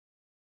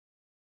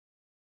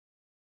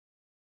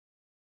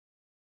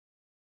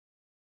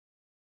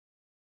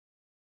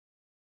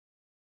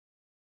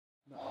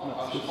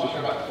I'm just not sure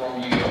about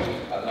from New York.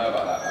 I don't know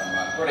about that.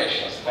 I'm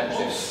British. That's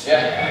offensive.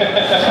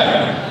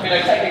 Yeah. I mean,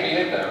 I technically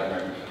lived there at the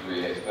moment for 3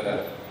 years, but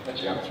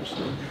that's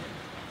interesting.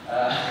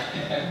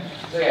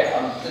 So yeah,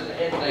 I'm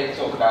here today to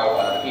talk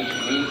about the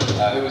PHP League.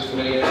 Who was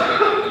familiar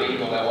with the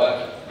League or their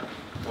work?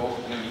 Cool.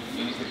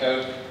 You use the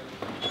code?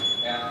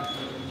 Yeah.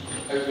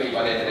 Hopefully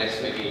by the end of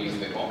this, maybe you use a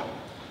bit more.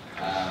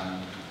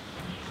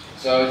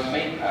 So to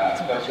me,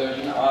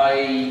 Sturgeon,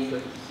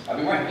 I've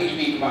been writing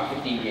PHP for about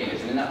 15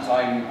 years, and in that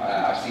time,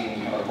 I've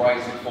seen kind of the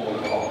rise and fall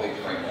of a lot of big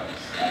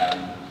frameworks.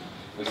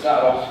 We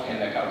started off in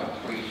the kind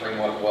of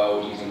pre-framework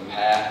world using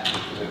Pair.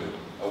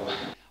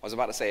 I was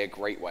about to say a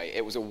great way.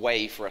 It was a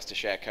way for us to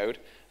share code,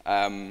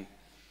 and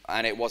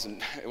it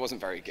wasn't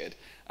very good.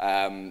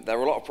 There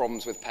were a lot of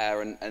problems with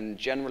Pair, and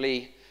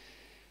generally,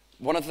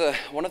 one of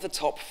the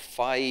top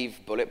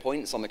 5 bullet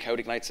points on the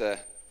CodeIgniter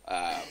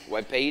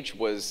webpage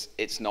was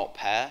it's not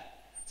Pair.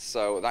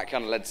 So that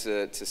kind of led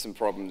to some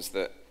problems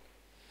that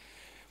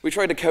we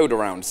tried to code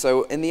around.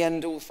 So in the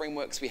end, all the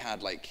frameworks we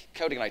had, like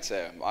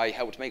CodeIgniter, I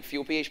helped make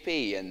Fuel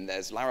PHP, and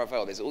there's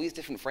Laravel, there's all these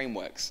different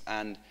frameworks,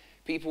 and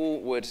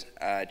people would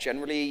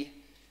generally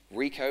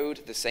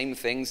recode the same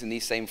things in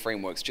these same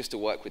frameworks just to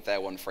work with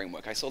their one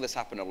framework. I saw this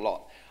happen a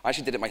lot. I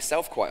actually did it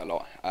myself quite a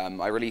lot.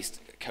 I released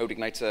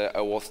CodeIgniter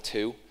OAuth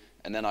 2,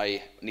 and then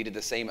I needed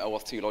the same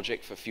OAuth 2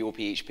 logic for Fuel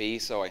PHP,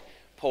 so I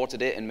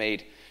ported it and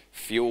made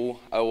Fuel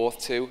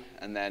OAuth 2,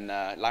 and then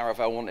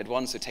Laravel wanted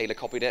one, so Taylor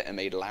copied it and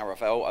made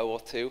Laravel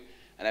OAuth 2,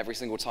 and every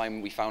single time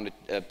we found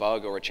a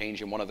bug or a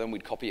change in one of them,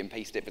 we'd copy and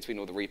paste it between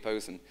all the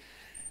repos. And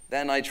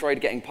then I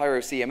tried getting Pyro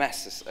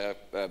CMS, a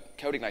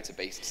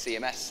CodeIgniter-based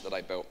CMS that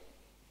I built.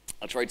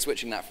 I tried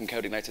switching that from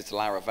CodeIgniter to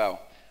Laravel,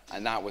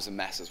 and that was a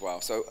mess as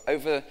well. So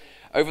over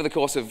the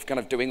course of kind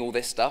of doing all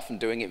this stuff and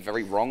doing it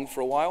very wrong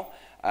for a while,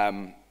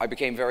 I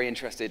became very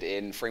interested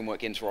in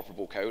framework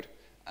interoperable code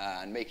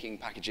and making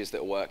packages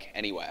that work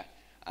anywhere.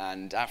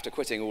 And after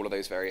quitting all of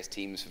those various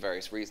teams for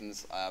various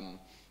reasons,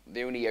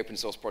 the only open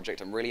source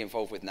project I'm really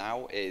involved with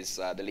now is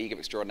the League of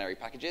Extraordinary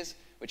Packages,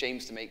 which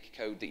aims to make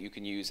code that you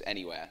can use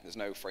anywhere. There's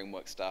no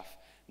framework stuff,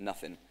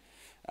 nothing.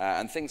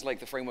 And things like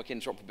the Framework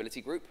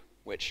Interoperability Group,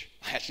 which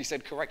I actually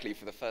said correctly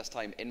for the first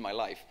time in my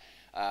life.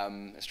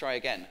 Let's try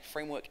again.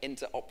 Framework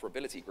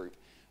Interoperability Group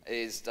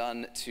is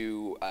done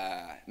to,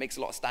 makes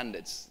a lot of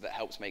standards that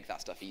helps make that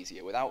stuff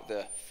easier. Without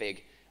the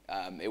FIG,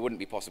 it wouldn't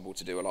be possible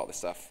to do a lot of the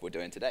stuff we're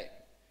doing today.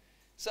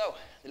 So,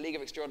 the League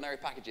of Extraordinary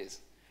Packages.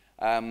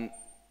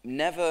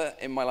 Never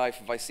in my life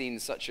have I seen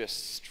such a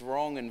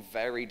strong and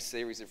varied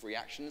series of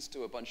reactions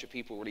to a bunch of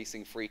people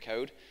releasing free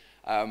code.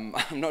 I'm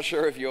not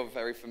sure if you're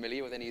very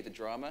familiar with any of the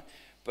drama,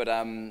 but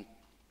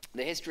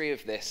the history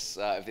of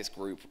this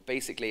group,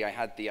 basically I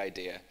had the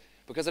idea,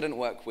 because I didn't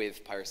work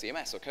with Pyro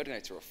CMS or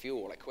CodeIgniter or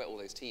Fuel, I quit all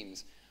those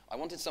teams, I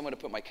wanted somewhere to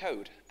put my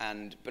code,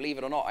 and believe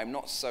it or not, I'm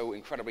not so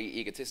incredibly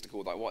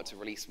egotistical that I wanted to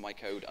release my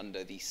code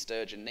under the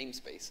Sturgeon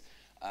namespace.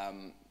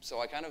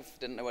 So I kind of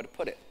didn't know where to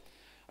put it.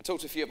 I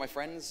talked to a few of my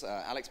friends,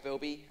 Alex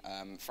Bilby,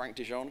 Frank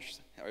Dijon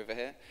over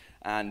here,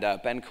 and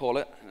Ben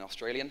Corlett, an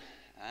Australian,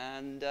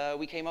 and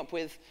we came up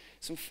with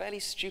some fairly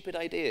stupid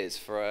ideas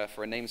for a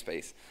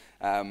namespace.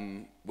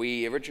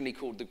 We originally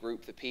called the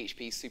group the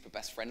PHP Super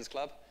Best Friends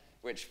Club,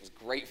 which was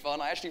great fun.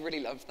 I actually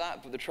really loved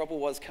that, but the trouble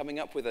was coming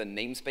up with a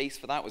namespace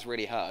for that was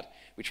really hard.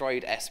 We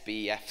tried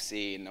SB,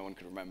 FC, and no one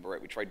could remember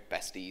it. We tried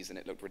Besties, and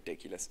it looked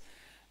ridiculous.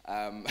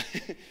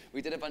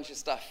 We did a bunch of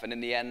stuff, and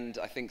in the end,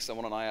 I think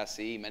someone on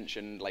IRC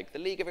mentioned like the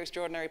League of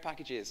Extraordinary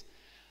Packages.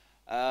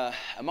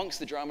 Amongst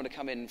the drama to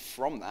come in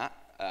from that,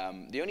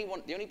 the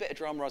only bit of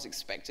drama I was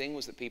expecting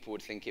was that people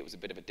would think it was a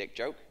bit of a dick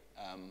joke.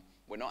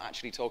 We're not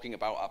actually talking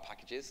about our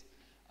packages.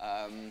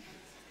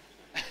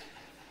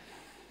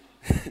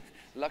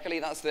 Luckily,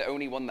 that's the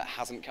only one that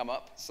hasn't come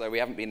up, so we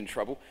haven't been in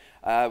trouble.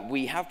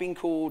 We have been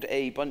called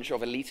a bunch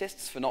of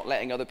elitists for not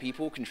letting other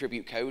people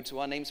contribute code to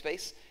our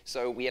namespace.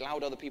 So we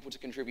allowed other people to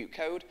contribute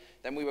code.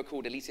 Then we were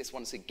called elitists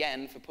once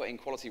again for putting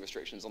quality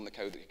restrictions on the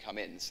code that could come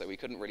in, so we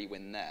couldn't really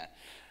win there.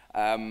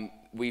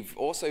 I've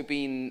also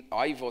been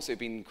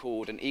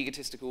called an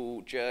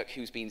egotistical jerk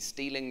who's been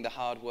stealing the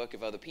hard work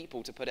of other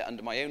people to put it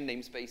under my own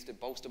namespace to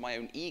bolster my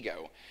own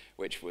ego,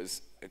 which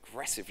was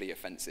aggressively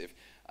offensive.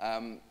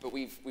 But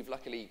we've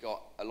luckily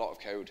got a lot of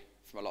code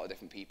from a lot of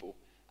different people,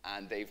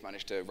 and they've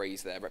managed to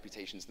raise their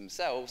reputations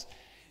themselves.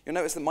 You'll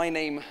notice that my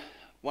name,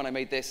 when I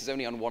made this, is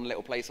only on one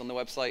little place on the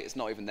website. It's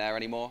not even there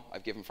anymore.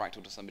 I've given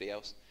Fractal to somebody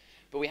else.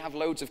 But we have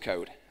loads of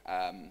code,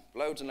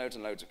 loads and loads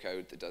and loads of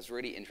code that does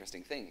really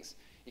interesting things.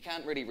 You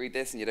can't really read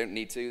this, and you don't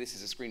need to. This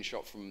is a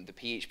screenshot from the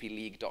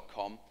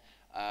phpleague.com.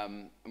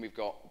 And we've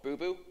got Boo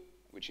Boo,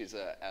 which is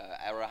an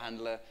error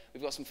handler.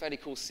 We've got some fairly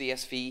cool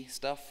CSV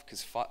stuff,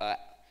 because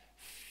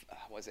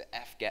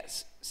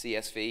fgets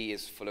CSV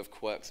is full of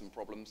quirks and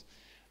problems.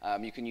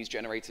 You can use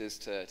generators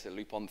to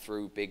loop on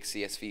through big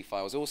CSV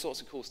files, all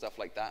sorts of cool stuff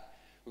like that.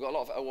 We've got a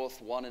lot of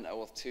OAuth 1 and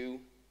OAuth 2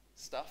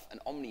 stuff, and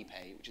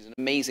OmniPay, which is an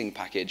amazing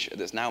package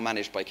that's now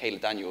managed by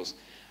Kayla Daniels,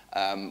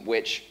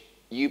 which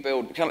you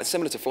build, kind of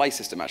similar to Fly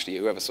System, actually,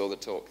 whoever saw the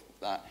talk.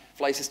 That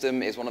Fly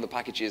System is one of the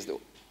packages that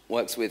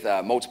works with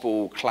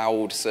multiple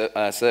cloud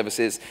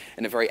services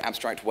in a very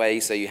abstract way.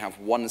 So you have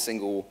one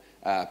single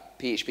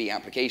PHP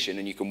application,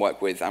 and you can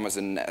work with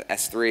Amazon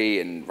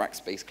S3 and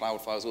Rackspace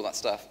Cloud Files, all that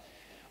stuff.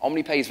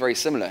 OmniPay is very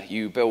similar.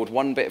 You build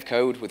one bit of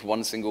code with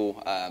one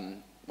single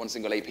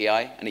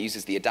API, and it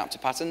uses the adapter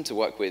pattern to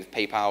work with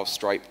PayPal,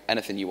 Stripe,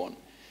 anything you want.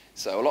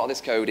 So a lot of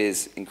this code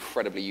is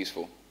incredibly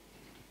useful.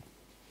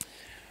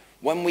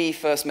 When we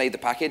first made the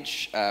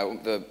package,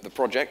 the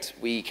project,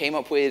 we came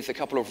up with a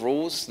couple of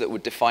rules that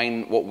would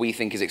define what we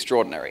think is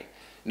extraordinary.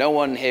 No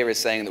one here is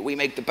saying that we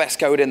make the best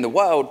code in the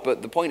world,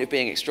 but the point of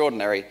being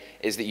extraordinary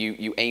is that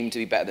you aim to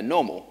be better than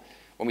normal.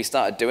 When we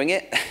started doing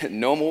it,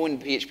 normal in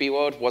the PHP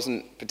world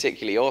wasn't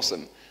particularly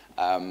awesome.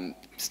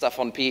 Stuff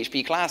on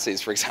PHP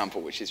classes, for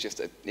example, which is just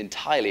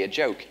entirely a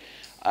joke.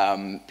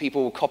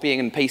 People copying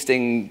and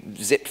pasting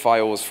zip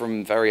files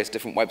from various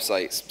different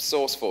websites,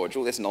 SourceForge,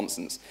 all this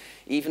nonsense.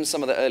 Even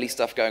some of the early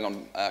stuff going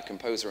on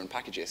Composer and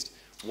Packagist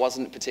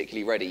wasn't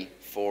particularly ready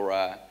for,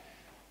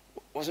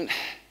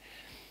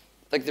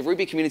 like the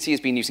Ruby community has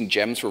been using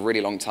gems for a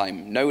really long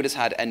time. Node has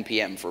had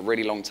NPM for a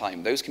really long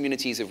time. Those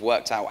communities have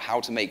worked out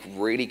how to make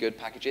really good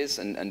packages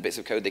and bits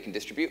of code they can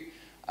distribute.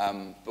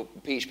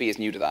 But PHP is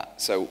new to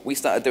that. So we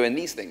started doing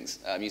these things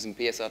using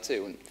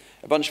PSR2 and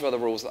a bunch of other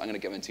rules that I'm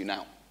going to go into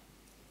now.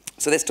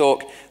 So this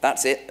talk,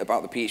 that's it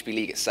about the PHP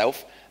League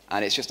itself.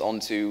 And it's just on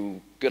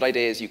to good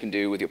ideas you can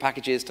do with your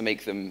packages to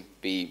make them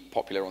be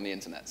popular on the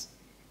internet.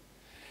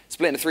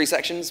 Split into 3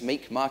 sections: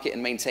 make, market,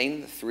 and maintain,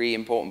 the 3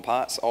 important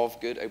parts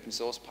of good open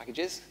source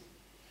packages.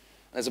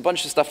 There's a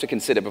bunch of stuff to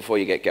consider before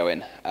you get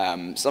going.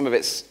 Some of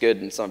it's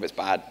good and some of it's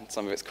bad,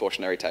 some of it's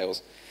cautionary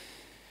tales.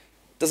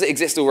 Does it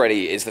exist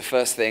already is the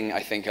first thing I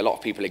think a lot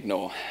of people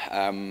ignore.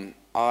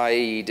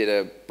 I did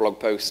a blog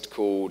post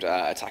called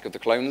Attack of the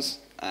Clones,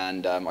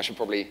 and I should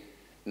probably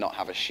not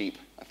have a sheep.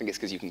 I think it's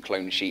because you can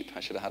clone sheep. I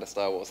should have had a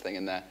Star Wars thing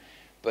in there.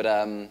 But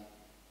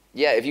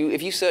yeah,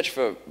 if you search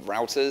for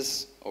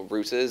routers or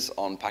routers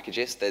on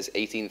Packagist, there's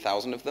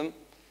 18,000 of them.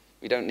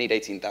 We don't need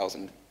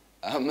 18,000.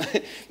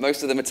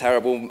 Most of them are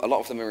terrible. A lot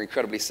of them are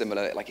incredibly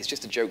similar. Like, it's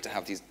just a joke to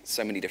have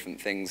so many different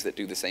things that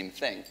do the same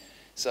thing.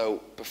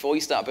 So before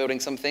you start building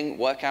something,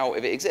 work out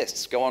if it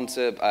exists. Go on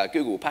to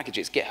Google,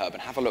 Packagist, GitHub,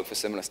 and have a look for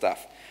similar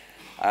stuff.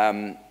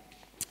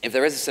 If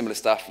there is a similar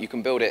stuff, you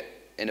can build it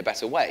in a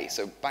better way.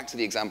 So back to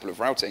the example of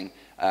routing,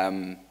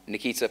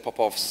 Nikita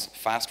Popov's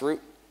fast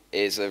route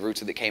is a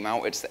router that came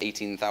out. It's the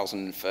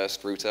 18,000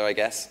 first router, I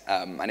guess,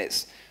 and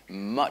it's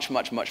much,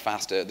 much, much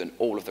faster than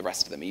all of the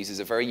rest of them. It uses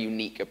a very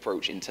unique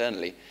approach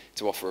internally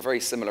to offer a very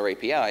similar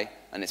API,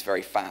 and it's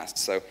very fast.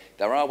 So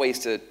there are ways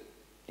to,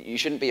 you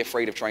shouldn't be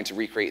afraid of trying to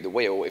recreate the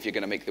wheel if you're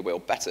going to make the wheel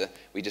better.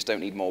 We just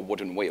don't need more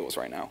wooden wheels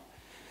right now.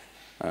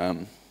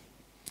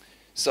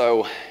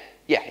 So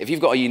yeah, if you've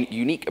got a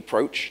unique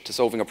approach to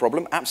solving a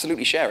problem,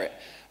 absolutely share it.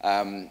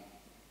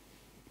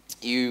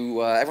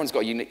 Everyone's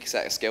got a unique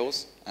set of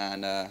skills,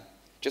 and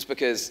just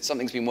because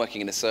something's been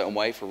working in a certain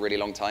way for a really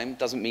long time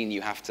doesn't mean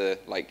you have to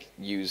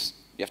you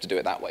have to do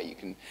it that way. You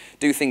can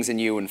do things in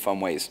new and fun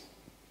ways.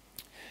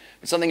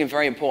 But something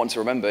very important to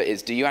remember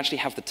is, do you actually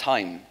have the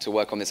time to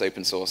work on this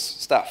open source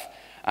stuff?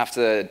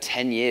 After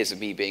 10 years of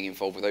me being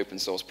involved with open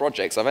source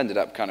projects, I've ended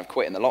up kind of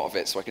quitting a lot of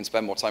it so I can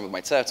spend more time with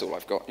my turtle.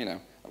 I've got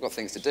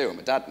things to do. I'm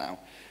a dad now.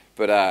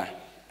 But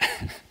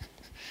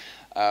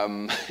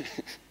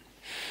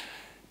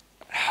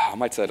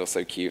my turtle's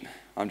so cute.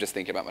 I'm just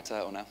thinking about my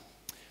turtle now.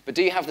 But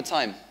do you have the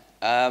time?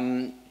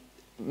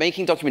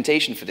 Making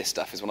documentation for this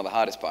stuff is one of the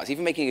hardest parts.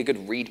 Even making a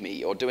good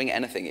README or doing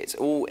anything, it's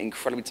all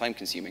incredibly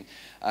time-consuming.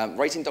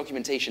 Writing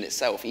documentation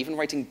itself, even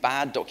writing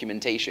bad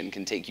documentation,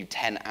 can take you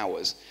 10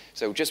 hours.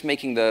 So just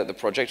making the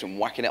project and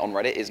whacking it on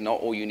Reddit is not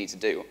all you need to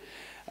do.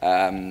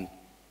 And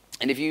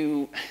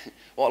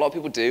what a lot of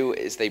people do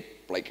is they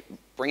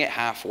bring it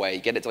halfway,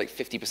 get it to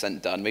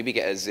 50% done, maybe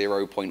get a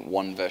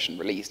 0.1 version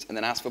released, and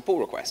then ask for pull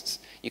requests.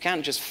 You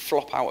can't just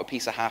flop out a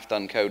piece of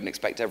half-done code and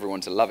expect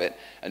everyone to love it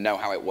and know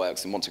how it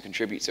works and want to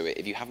contribute to it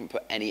if you haven't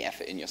put any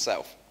effort in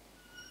yourself.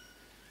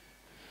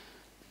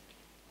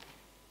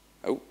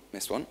 Oh,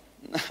 missed one.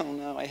 Oh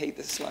no, I hate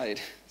this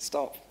slide.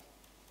 Stop.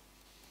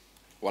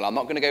 Well, I'm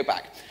not going to go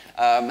back.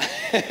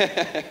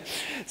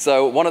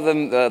 So one of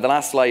them, the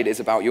last slide, is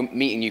about you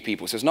meeting new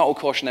people. So it's not all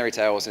cautionary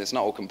tales and it's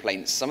not all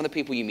complaints. Some of the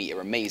people you meet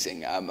are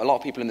amazing. A lot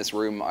of people in this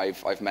room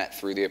I've met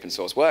through the open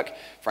source work,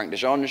 Frank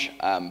DeJonge,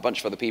 a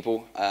bunch of other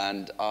people,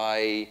 and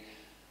I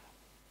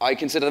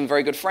consider them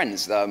very good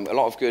friends. A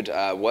lot of good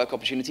work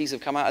opportunities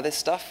have come out of this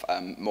stuff,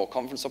 more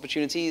conference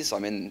opportunities.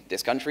 I'm in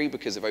this country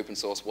because of open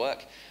source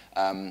work.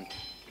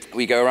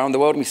 We go around the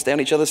world and we stay on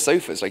each other's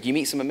sofas. You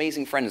meet some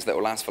amazing friends that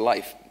will last for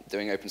life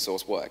doing open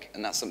source work,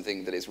 and that's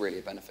something that is really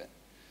a benefit.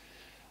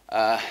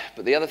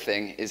 But the other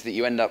thing is that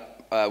you end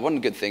up, one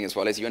good thing as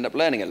well is you end up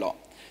learning a lot.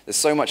 There's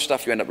so much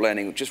stuff you end up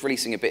learning. Just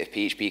releasing a bit of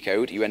PHP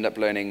code, you end up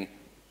learning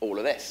all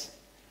of this.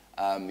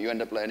 You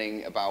end up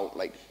learning about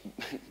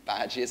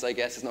badges, I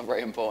guess, it's not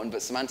very important,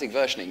 but semantic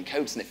versioning,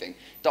 code sniffing,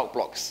 doc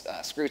blocks,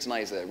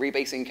 scrutinizer,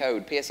 rebasing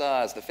code,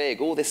 PSRs, the fig,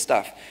 all this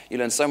stuff. You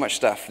learn so much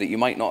stuff that you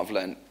might not have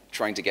learned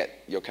trying to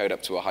get your code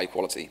up to a high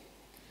quality.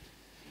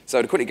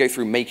 So to quickly go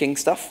through making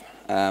stuff,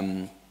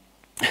 a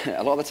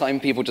lot of the time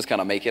people just kind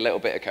of make a little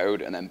bit of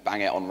code and then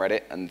bang it on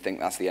Reddit and think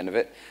that's the end of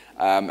it.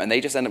 And they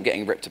just end up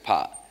getting ripped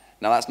apart.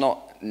 Now that's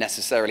not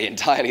necessarily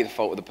entirely the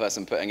fault of the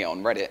person putting it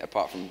on Reddit,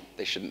 apart from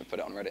they shouldn't have put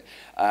it on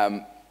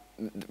Reddit.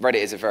 Reddit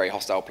is a very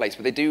hostile place,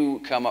 but they do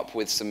come up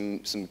with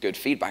some good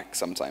feedback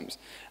sometimes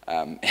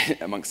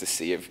amongst the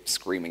sea of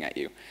screaming at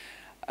you.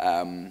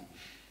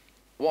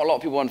 What a lot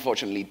of people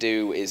unfortunately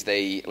do is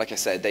they, like I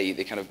said, they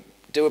kind of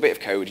do a bit of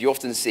code. You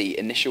often see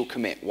initial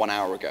commit 1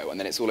 hour ago, and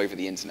then it's all over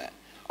the internet.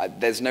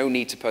 There's no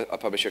need to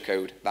publish your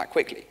code that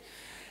quickly.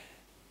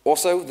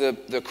 Also,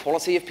 the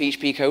quality of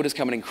PHP code has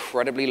come an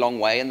incredibly long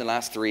way in the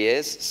last 3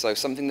 years, so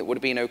something that would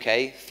have been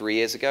okay 3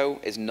 years ago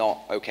is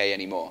not okay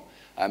anymore.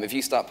 If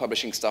you start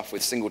publishing stuff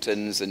with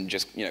singletons and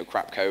just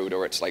crap code,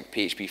 or it's like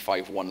PHP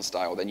 5.1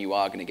 style, then you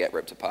are going to get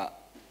ripped apart.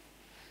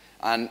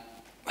 And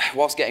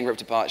whilst getting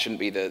ripped apart shouldn't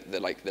be the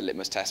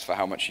litmus test for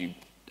how much you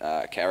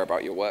care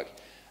about your work,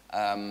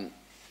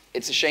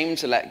 it's a shame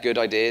to let good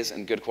ideas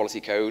and good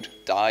quality code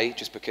die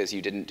just because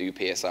you didn't do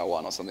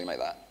PSR1 or something like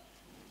that.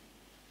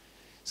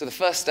 So the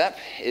first step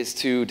is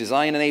to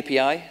design an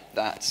API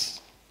that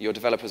your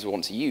developers will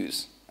want to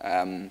use.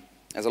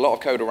 There's a lot of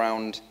code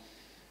around.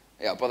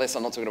 Yeah, by this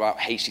I'm not talking about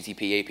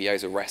HTTP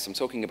APIs or REST. I'm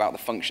talking about the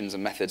functions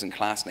and methods and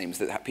class names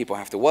that people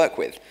have to work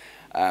with.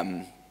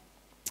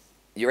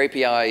 Your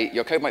API,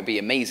 your code might be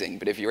amazing,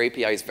 but if your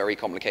API is very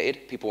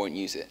complicated, people won't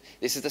use it.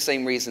 This is the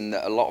same reason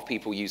that a lot of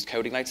people use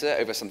CodeIgniter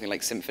over something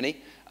like Symfony.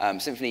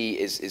 Symfony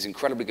is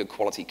incredibly good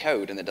quality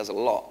code, and it does a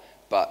lot,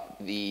 but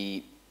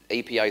the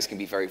APIs can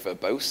be very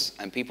verbose,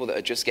 and people that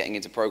are just getting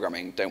into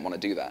programming don't want to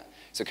do that.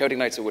 So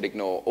CodeIgniter would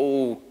ignore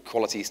all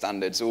quality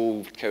standards,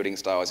 all coding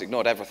styles,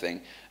 ignored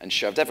everything, and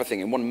shoved everything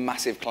in one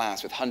massive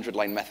class with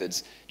 100-line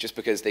methods just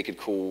because they could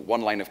call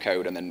one line of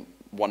code and then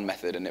one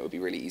method, and it would be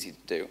really easy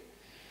to do.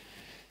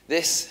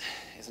 This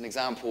is an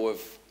example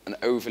of an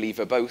overly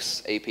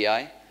verbose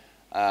API.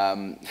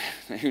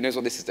 Who knows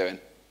what this is doing?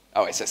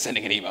 Oh, it says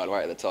sending an email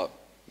right at the top.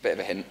 Bit of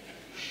a hint.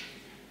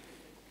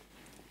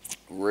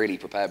 Really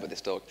prepared with this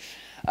talk.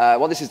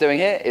 What this is doing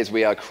here is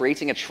we are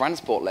creating a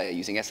transport layer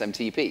using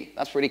SMTP.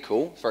 That's really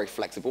cool. It's very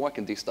flexible. I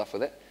can do stuff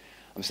with it.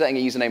 I'm setting a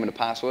username and a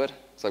password,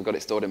 so I've got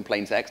it stored in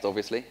plain text,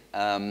 obviously.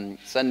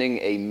 Sending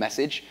a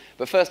message,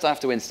 but first I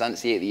have to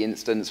instantiate the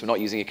instance. We're not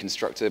using a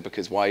constructor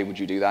because why would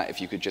you do that if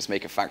you could just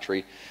make a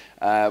factory?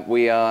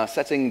 We are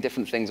setting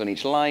different things on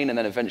each line, and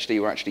then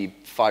eventually we're actually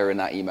firing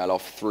that email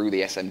off through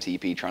the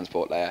SMTP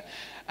transport layer,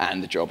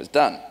 and the job is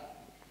done.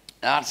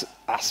 That's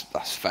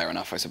fair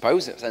enough, I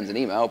suppose. It sends an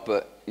email,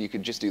 but you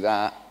could just do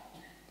that.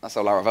 That's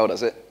how Laravel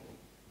does it.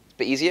 It's a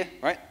bit easier,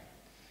 right?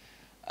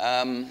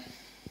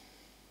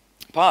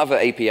 Part of an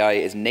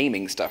API is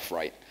naming stuff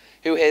right.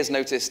 Who here has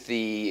noticed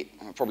the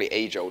probably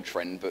age-old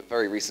trend, but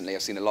very recently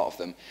I've seen a lot of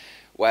them,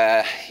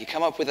 where you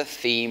come up with a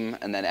theme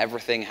and then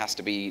everything has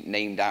to be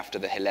named after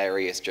the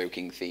hilarious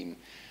joking theme.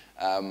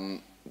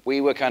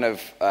 We were kind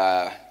of,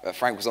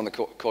 Frank was on the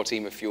core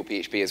team of Fuel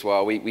PHP as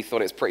well. We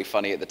thought it was pretty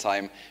funny at the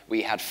time.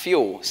 We had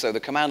fuel, so the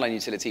command line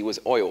utility was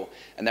oil,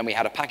 and then we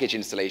had a package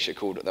installation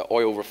called the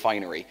oil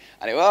refinery.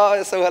 And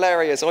it's so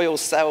hilarious, oil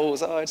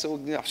cells, it's all,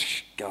 oh,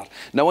 God.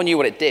 No one knew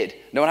what it did.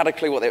 No one had a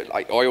clue what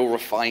like oil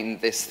refined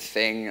this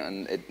thing,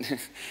 and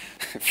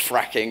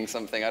fracking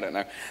something, I don't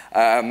know.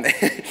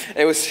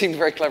 It seemed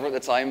very clever at the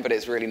time, but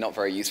it's really not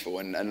very useful,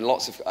 and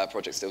lots of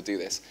projects still do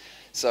this.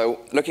 So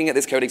looking at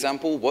this code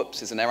example,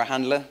 whoops is an error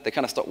handler. They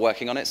kind of stopped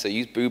working on it, so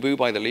use Boo Boo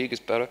by the League is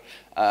better.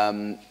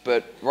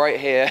 But right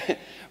here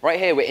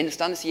we're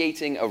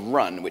instantiating a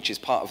run, which is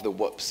part of the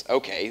whoops.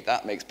 Okay,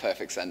 that makes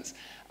perfect sense.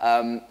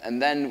 And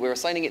then we're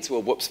assigning it to a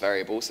whoops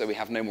variable, so we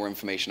have no more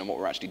information on what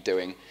we're actually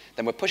doing.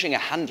 Then we're pushing a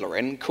handler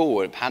in.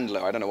 Cool, a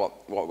handler. I don't know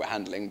what we're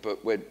handling, but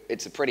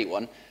it's a pretty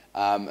one.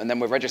 And then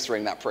we're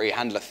registering that pretty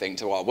handler thing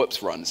to our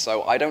whoops run.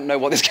 So I don't know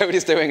what this code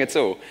is doing at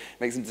all. It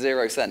makes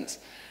zero sense.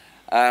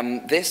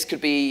 This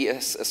could be a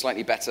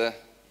slightly better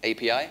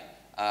API.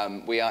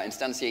 We are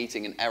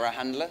instantiating an error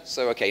handler.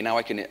 So okay, now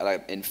I can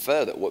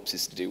infer that whoops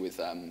is to do with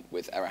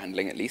error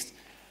handling at least.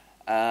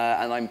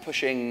 And I'm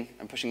pushing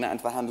that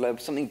into the handler.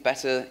 Something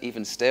better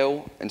even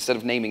still, instead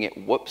of naming it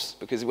whoops,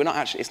 because we're not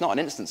actually, it's not an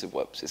instance of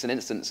whoops, it's an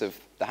instance of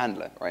the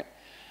handler, right?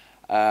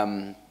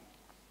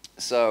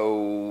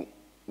 So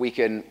we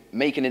can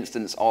make an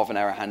instance of an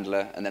error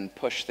handler and then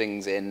push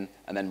things in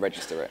and then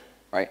register it,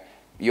 right?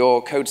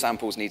 Your code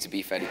samples need to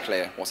be fairly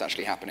clear what's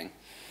actually happening.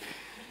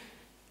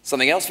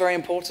 Something else very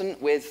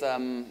important with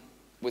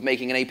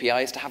making an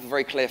API is to have a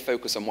very clear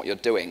focus on what you're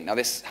doing. Now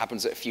this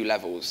happens at a few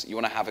levels. You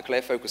want to have a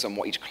clear focus on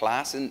what each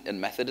class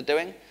and method are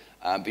doing,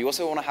 but you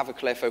also want to have a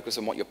clear focus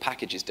on what your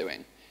package is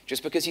doing.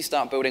 Just because you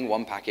start building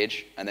one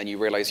package and then you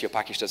realize your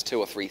package does 2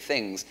 or 3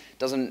 things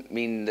doesn't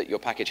mean that your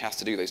package has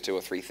to do those 2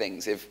 or 3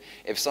 things.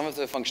 If some of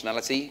the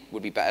functionality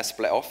would be better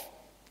split off,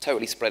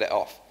 totally split it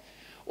off.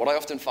 What I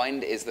often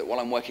find is that while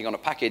I'm working on a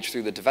package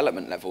through the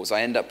development levels,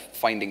 I end up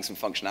finding some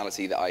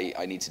functionality that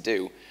I need to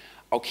do.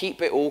 I'll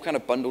keep it all kind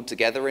of bundled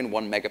together in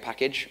one mega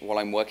package while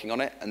I'm working on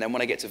it, and then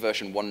when I get to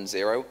version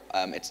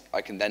 1.0,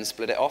 I can then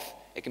split it off.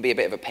 It can be a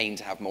bit of a pain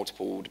to have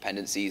multiple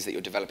dependencies that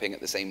you're developing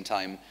at the same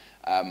time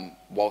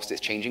whilst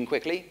it's changing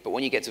quickly, but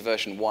when you get to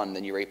version 1,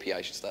 then your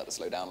API should start to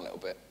slow down a little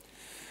bit.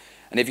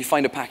 And if you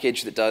find a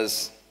package that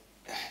does,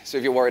 so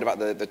if you're worried about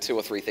the 2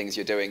 or 3 things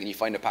you're doing and you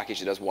find a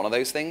package that does one of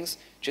those things,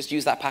 just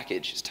use that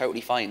package. It's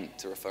totally fine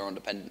to refer on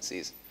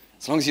dependencies,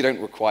 as long as you don't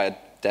require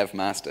dev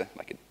master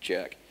like a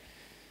jerk.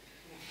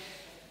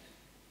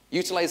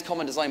 Utilize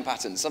common design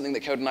patterns, something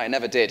that CodeIgniter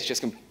never did,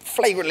 just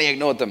flagrantly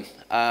ignored them.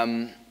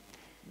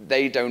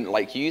 They don't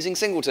like using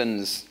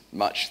singletons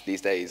much these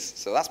days,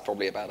 so that's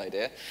probably a bad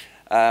idea.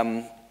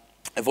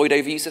 Avoid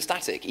overuse of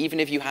static. Even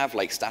if you have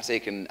like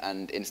static and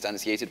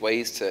instantiated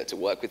ways to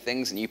work with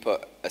things, and you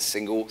put a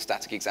single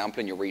static example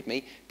in your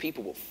README,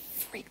 people will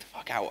freak the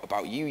fuck out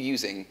about you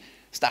using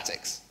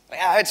statics. Like,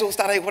 it's all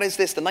static, what is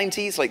this, the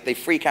 90s? Like, they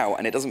freak out,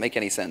 and it doesn't make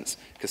any sense,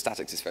 because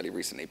statics is fairly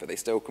recently, but they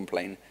still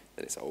complain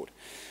that it's old.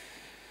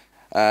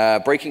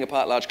 Breaking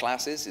apart large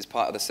classes is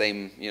part of the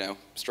same,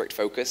 strict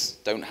focus.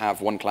 Don't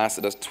have one class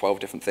that does 12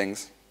 different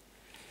things.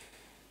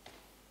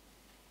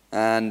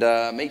 And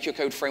make your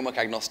code framework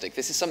agnostic.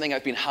 This is something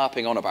I've been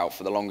harping on about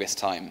for the longest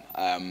time.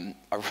 I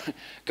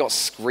got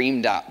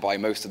screamed at by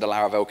most of the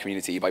Laravel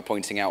community by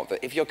pointing out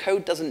that if your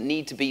code doesn't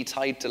need to be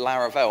tied to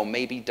Laravel,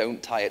 maybe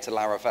don't tie it to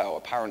Laravel.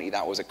 Apparently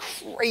that was a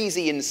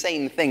crazy,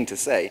 insane thing to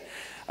say.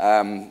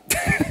 Death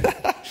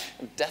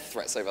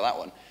threats over that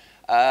one.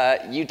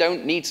 You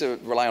don't need to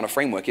rely on a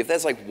framework. If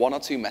there's like 1 or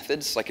 2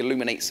 methods, like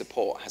Illuminate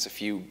support has a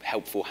few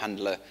helpful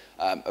handler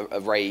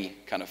array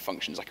kind of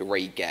functions, like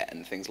array get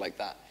and things like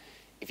that.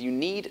 If you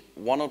need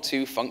 1 or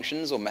 2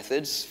 functions or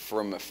methods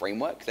from a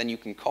framework, then you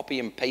can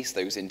copy and paste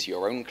those into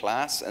your own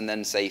class and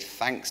then say,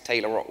 thanks,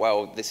 Taylor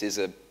Rockwell, this is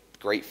a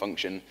great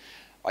function.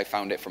 I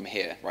found it from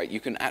here, right? You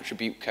can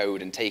attribute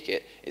code and take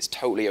it. It's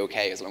totally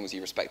OK as long as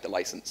you respect the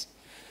license.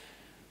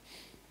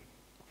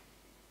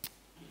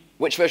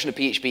 Which version of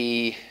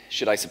PHP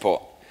should I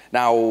support?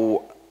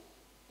 Now,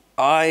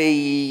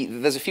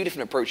 there's a few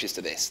different approaches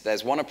to this.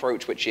 There's one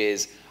approach which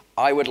is,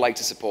 I would like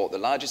to support the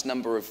largest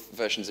number of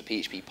versions of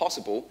PHP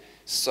possible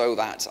so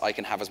that I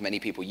can have as many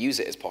people use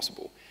it as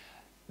possible.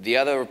 The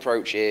other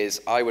approach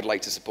is, I would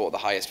like to support the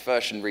highest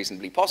version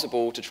reasonably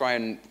possible to try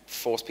and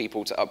force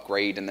people to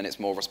upgrade, and then it's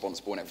more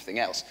responsible and everything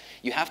else.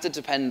 You have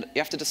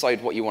to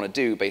decide what you want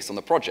to do based on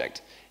the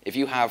project. If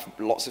you have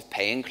lots of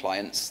paying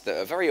clients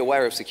that are very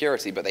aware of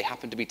security, but they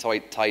happen to be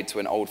tied to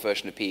an old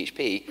version of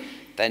PHP,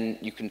 then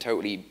you can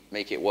totally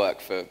make it work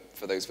for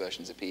those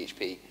versions of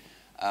PHP.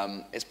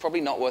 It's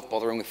probably not worth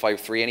bothering with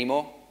 5.3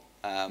 anymore,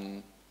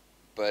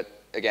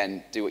 but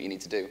again, do what you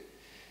need to do.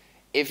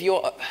 If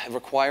you're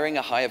requiring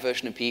a higher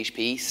version of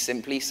PHP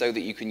simply so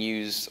that you can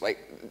use,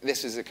 like,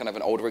 this is a kind of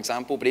an older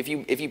example, but if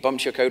you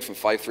bumped your code from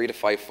 5.3 to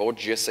 5.4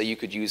 just so you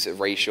could use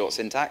array short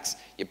syntax,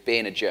 you're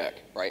being a jerk,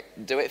 right?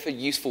 Do it for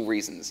useful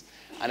reasons.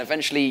 And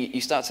eventually,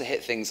 you start to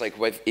hit things like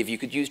if you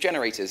could use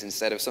generators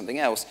instead of something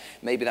else,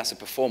 maybe that's a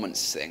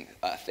performance thing.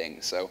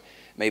 So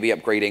maybe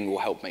upgrading will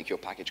help make your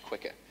package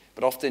quicker.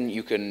 But often,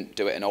 you can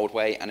do it an old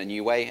way and a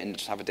new way and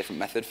just have a different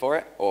method for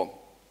it, or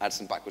add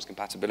some backwards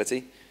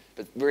compatibility.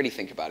 But really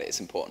think about it,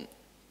 it's important.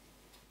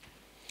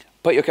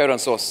 Put your code on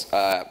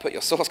put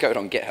your source code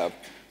on GitHub.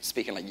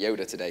 Speaking like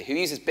Yoda today. Who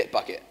uses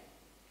Bitbucket?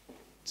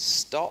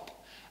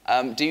 Stop.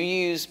 Do you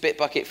use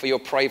Bitbucket for your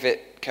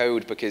private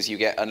code because you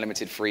get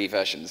unlimited free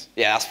versions?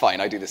 Yeah, that's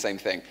fine, I do the same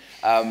thing.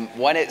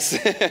 When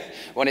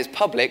it's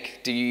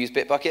public, do you use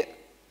Bitbucket?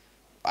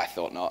 I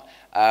thought not.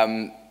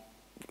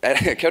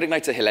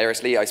 CodeIgniter,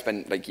 hilariously, I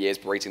spent like years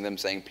berating them,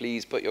 saying,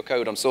 please put your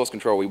code on source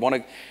control. We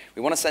want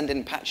to send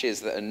in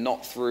patches that are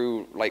not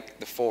through like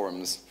the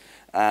forums.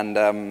 And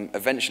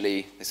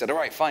eventually, they said, all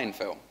right, fine,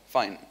 Phil,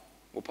 fine.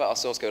 We'll put our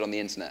source code on the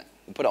internet.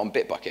 We'll put it on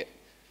Bitbucket.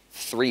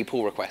 3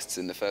 pull requests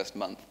in the first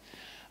month.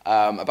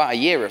 About a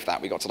year of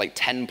that, we got to like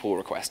 10 pull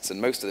requests, and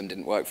most of them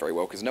didn't work very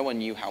well because no one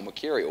knew how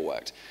Mercurial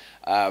worked.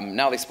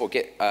 Now they support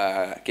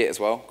Git as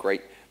well,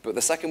 great. But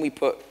the second we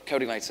put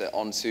CodeIgniter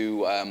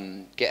onto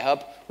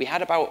GitHub, we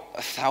had about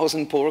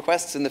 1,000 pull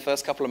requests in the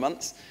first couple of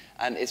months,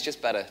 and it's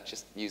just better,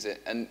 just use it.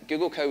 And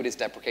Google Code is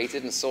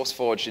deprecated, and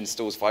SourceForge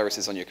installs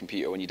viruses on your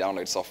computer when you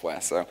download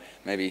software, so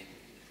maybe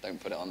don't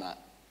put it on that.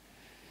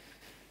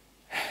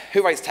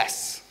 Who writes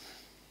tests?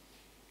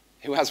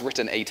 Who has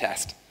written a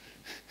test?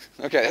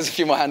 Okay, there's a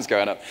few more hands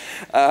going up.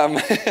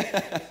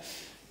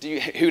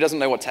 Who doesn't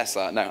know what tests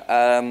are?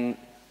 No.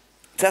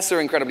 Tests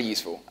are incredibly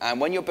useful, and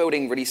when you're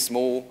building really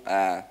small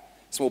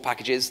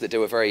packages that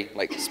do a very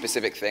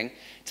specific thing,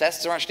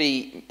 tests are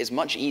actually, it's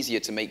much easier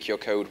to make your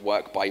code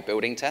work by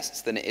building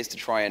tests than it is to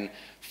try and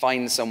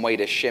find some way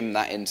to shim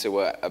that into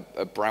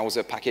a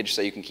browser package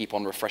so you can keep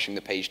on refreshing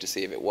the page to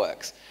see if it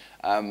works.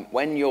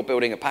 When you're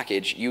building a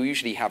package, you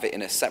usually have it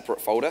in a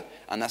separate folder,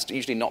 and that's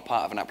usually not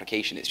part of an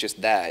application. It's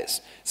just there.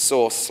 It's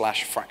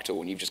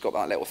source/fractal, and you've just got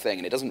that little thing,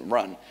 and it doesn't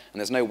run,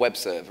 and there's no web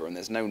server, and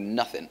there's no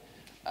nothing.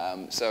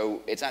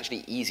 So it's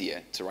actually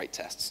easier to write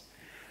tests.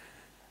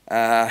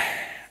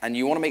 And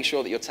you want to make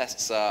sure that your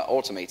tests are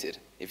automated.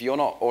 If you're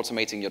not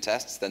automating your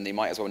tests, then they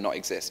might as well not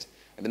exist.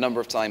 And the number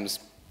of times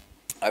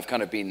I've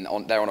kind of been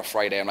there on a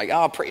Friday, I'm like,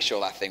 oh, I'm pretty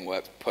sure that thing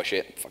works, push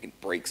it, fucking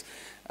breaks.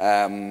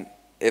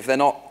 If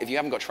you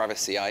haven't got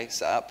Travis CI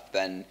set up,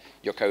 then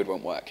your code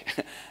won't work.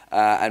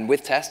 And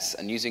with tests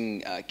and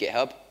using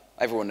GitHub,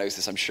 everyone knows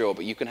this, I'm sure,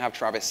 but you can have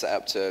Travis set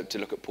up to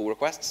look at pull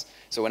requests.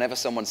 So whenever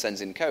someone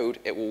sends in code,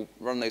 it will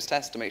run those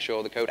tests to make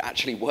sure the code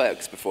actually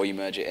works before you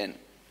merge it in.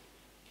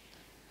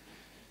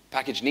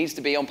 Package needs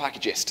to be on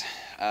Packagist.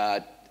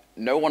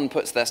 No one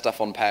puts their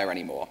stuff on pair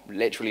anymore.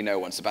 Literally no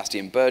one.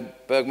 Sebastian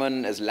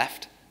Bergman has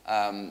left.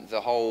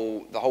 The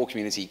whole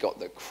community got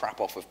the crap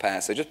off of pair,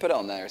 so just put it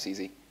on there, it's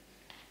easy.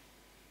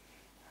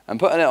 And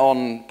putting it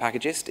on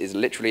Packagist is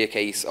literally a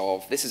case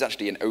of, this is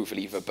actually an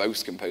overly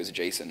verbose composer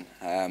JSON.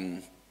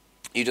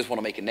 You just want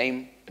to make a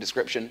name, a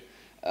description,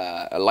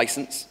 a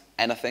license,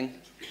 anything.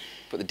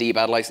 Put the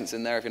dbad license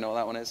in there if you know what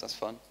that one is, that's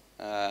fun.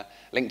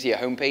 Link to your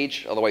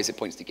homepage, otherwise it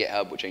points to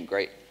GitHub, which ain't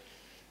great.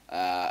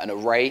 An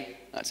array,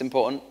 that's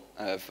important,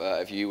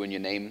 of you and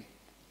your name.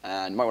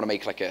 And you might want to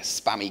make like a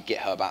spammy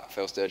GitHub app,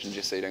 Phil Sturgeon,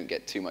 just so you don't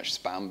get too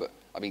much spam, but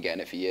I've been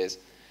getting it for years.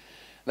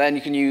 Then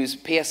you can use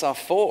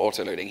PSR4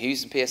 autoloading. Who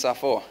uses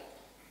PSR4?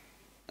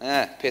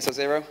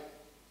 PSR0?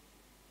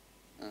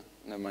 Oh,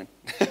 never mind.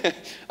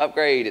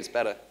 Upgrade, it's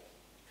better.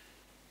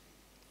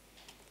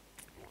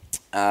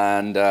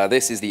 And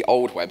this is the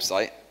old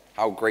website.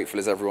 How grateful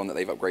is everyone that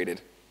they've upgraded?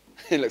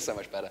 It looks so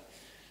much better.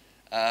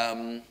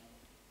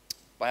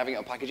 By having it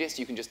on Packagist,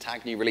 you can just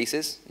tag new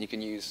releases. You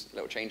can use a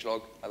little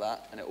changelog like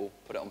that, and it will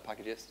put it on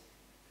Packagist.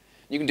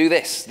 You can do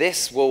this.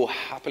 This will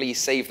happily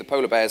save the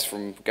polar bears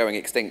from going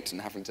extinct and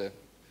having to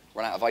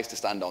run out of ice to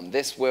stand on.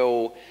 This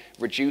will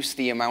reduce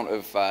the amount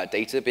of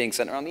data being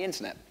sent around the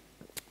internet.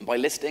 By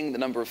listing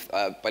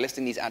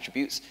these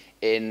attributes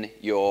in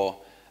your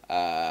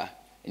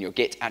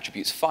Git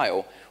attributes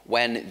file,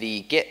 when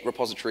the Git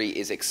repository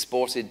is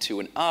exported to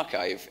an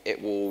archive,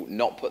 it will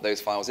not put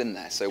those files in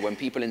there. So when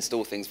people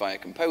install things via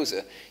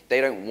Composer,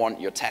 they don't want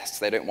your tests,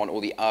 they don't want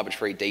all the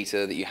arbitrary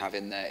data that you have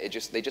in there.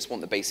 They just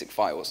want the basic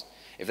files.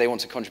 If they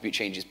want to contribute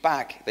changes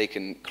back, they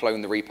can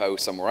clone the repo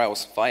somewhere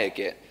else via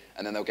Git,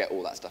 and then they'll get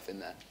all that stuff in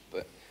there.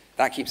 But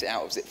that keeps it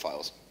out of zip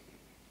files.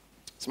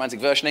 Semantic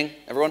versioning,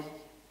 everyone?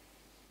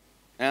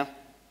 Yeah?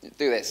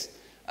 Do this.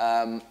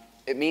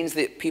 It means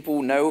that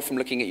people know from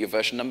looking at your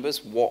version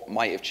numbers what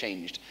might have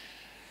changed.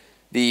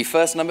 The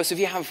first number, so if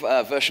you have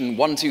version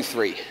 1, 2,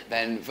 3,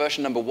 then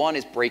version number 1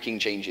 is breaking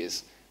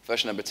changes.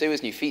 Version number 2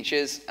 is new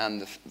features,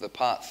 and the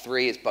part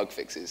 3 is bug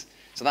fixes.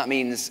 So that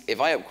means if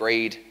I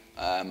upgrade,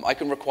 I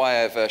can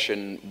require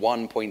version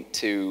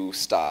 1.2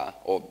 star,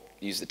 or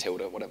use the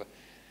tilde, whatever.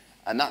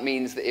 And that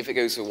means that if it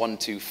goes to 1,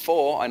 2,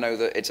 4, I know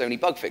that it's only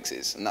bug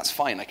fixes, and that's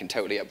fine, I can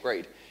totally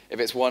upgrade. If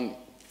it's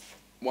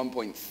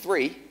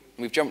 1.3,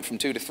 we've jumped from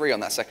 2 to 3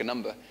 on that second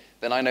number,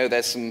 then I know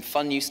there's some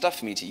fun new stuff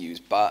for me to use,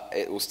 but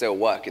it will still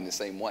work in the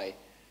same way.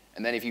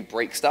 And then if you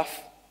break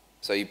stuff,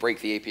 so you break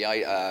the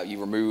API,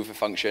 you remove a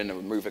function, or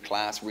remove a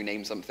class,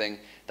 rename something,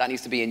 that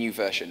needs to be a new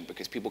version,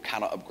 because people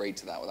cannot upgrade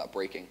to that without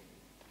breaking.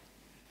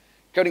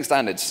 Coding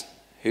standards.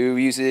 Who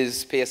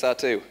uses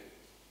PSR2?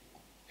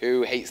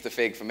 Who hates the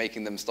fig for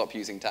making them stop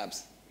using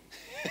tabs?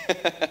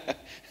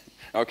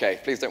 Okay,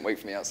 please don't wait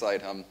for me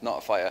outside, I'm not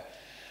a fighter.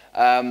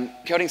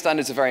 Coding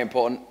standards are very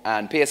important,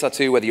 and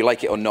PSR2, whether you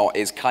like it or not,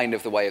 is kind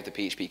of the way of the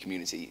PHP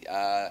community.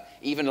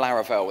 Even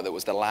Laravel, that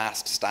was the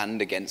last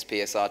stand against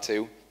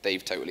PSR2,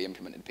 they've totally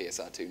implemented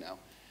PSR2 now.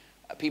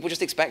 People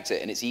just expect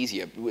it, and it's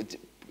easier.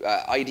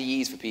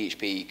 IDEs for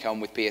PHP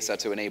come with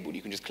PSR2 enabled.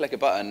 You can just click a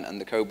button,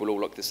 and the code will all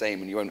look the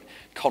same, and you won't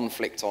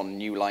conflict on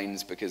new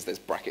lines because there's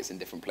brackets in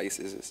different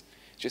places. It's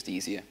just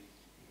easier.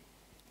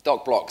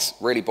 Doc blocks,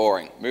 really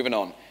boring. Moving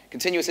on.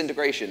 Continuous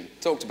integration,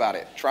 talked about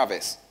it.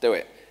 Travis, do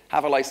it.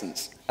 Have a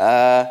license.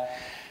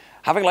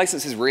 Having a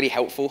license is really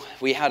helpful.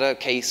 We had a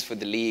case for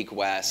the league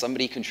where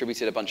somebody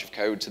contributed a bunch of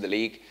code to the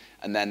league,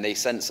 and then they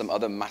sent some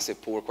other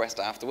massive pull request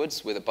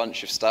afterwards with a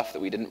bunch of stuff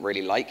that we didn't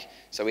really like.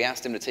 So we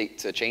asked him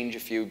to change a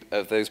few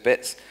of those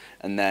bits,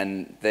 and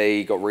then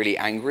they got really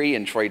angry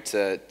and tried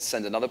to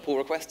send another pull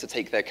request to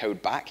take their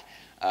code back.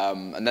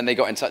 And then they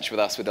got in touch with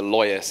us with a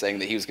lawyer saying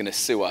that he was going to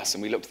sue us,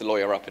 and we looked the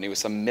lawyer up, and he was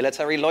some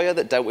military lawyer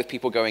that dealt with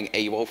people going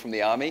AWOL from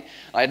the army.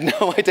 I had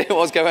no idea what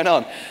was going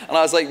on. And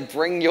I was like,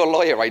 bring your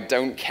lawyer, I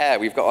don't care.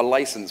 We've got a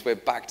license, we're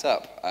backed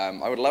up.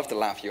 I would love to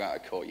laugh you out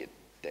of court, you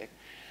dick.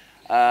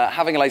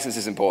 Having a license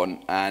is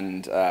important,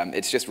 and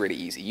it's just really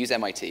easy. Use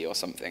MIT or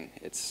something.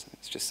 It's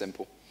just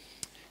simple.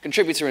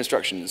 Contributor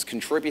instructions.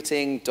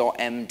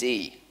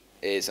 Contributing.md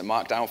is a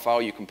markdown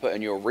file you can put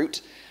in your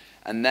root.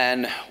 And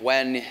then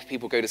when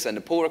people go to send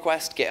a pull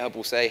request, GitHub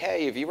will say,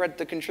 hey, have you read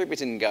the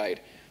contributing guide?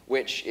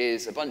 Which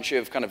is a bunch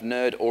of kind of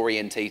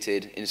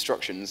nerd-orientated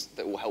instructions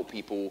that will help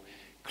people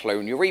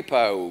clone your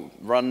repo,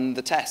 run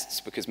the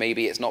tests, because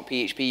maybe it's not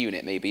PHP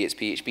unit, maybe it's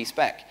PHP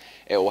spec.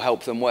 It will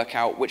help them work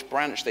out which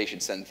branch they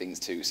should send things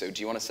to. So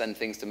do you want to send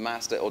things to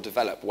master or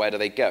develop? Where do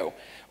they go?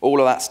 All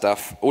of that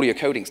stuff, all your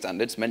coding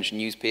standards, mention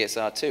use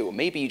PSR2, or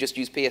maybe you just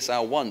use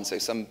PSR1, so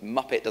some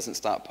muppet doesn't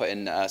start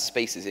putting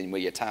spaces in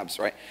with your tabs,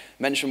 right?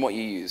 Mention what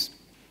you use.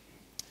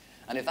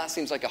 And if that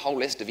seems like a whole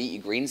list of eat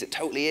your greens, it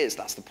totally is.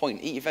 That's the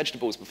point. Eat your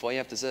vegetables before you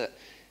have dessert.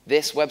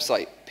 This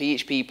website,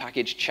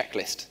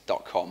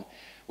 phppackagetechecklist.com,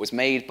 was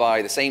made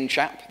by the same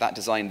chap that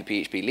designed the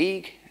PHP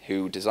League,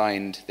 who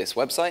designed this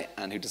website,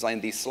 and who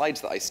designed these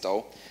slides that I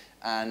stole.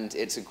 And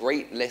it's a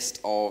great list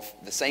of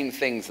the same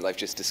things that I've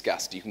just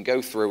discussed. You can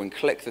go through and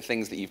click the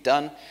things that you've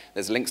done.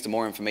 There's links to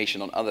more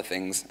information on other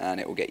things, and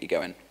it will get you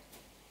going.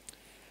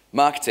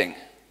 Marketing,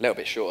 a little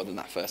bit shorter than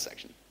that first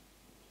section.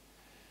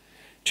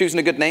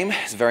 Choosing a good name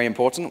is very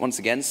important. Once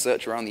again,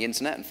 search around the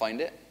internet and find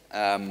it.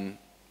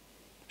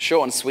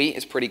 Short and sweet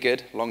is pretty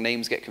good. Long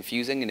names get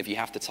confusing, and if you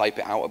have to type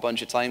it out a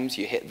bunch of times,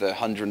 you hit the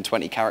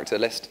 120 character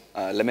list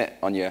limit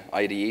on your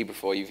IDE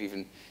before you've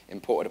even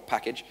imported a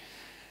package.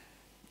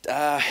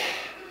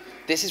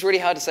 This is really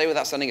hard to say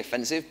without sounding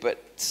offensive,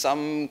 but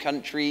some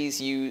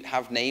countries you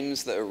have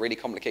names that are really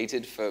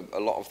complicated for a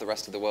lot of the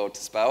rest of the world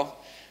to spell.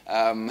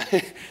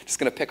 Just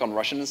going to pick on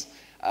Russians.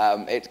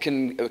 It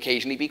can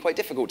occasionally be quite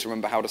difficult to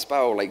remember how to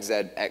spell, like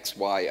Z, X,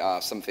 Y,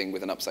 R, something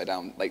with an upside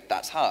down. Like,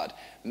 that's hard.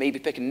 Maybe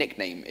pick a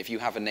nickname if you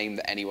have a name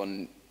that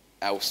anyone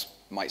else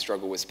might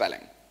struggle with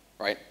spelling,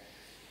 right?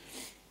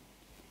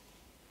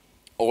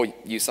 Or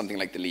use something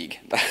like the League.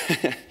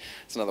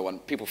 That's another one.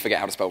 People forget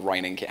how to spell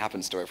Reining. It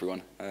happens to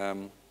everyone.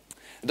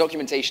 The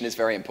documentation is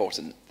very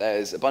important.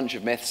 There's a bunch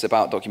of myths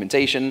about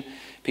documentation.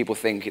 People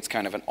think it's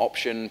kind of an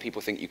option. People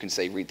think you can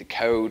say read the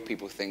code.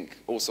 People think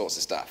all sorts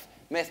of stuff.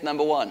 Myth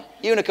number one,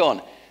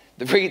 unicorn.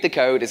 The read the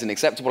code is an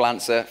acceptable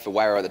answer for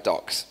where are the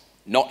docs.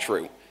 Not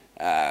true.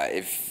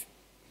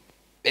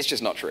 It's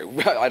just not true.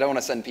 I don't want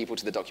to send people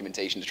to the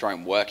documentation to try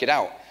and work it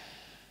out.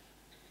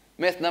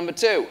 Myth number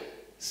two,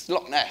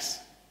 Loch Ness.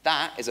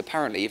 That is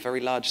apparently a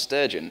very large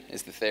sturgeon,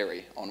 is the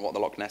theory on what the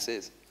Loch Ness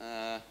is.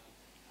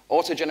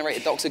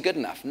 Auto-generated docs are good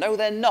enough. No,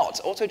 they're not.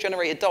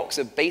 Auto-generated docs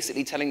are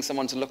basically telling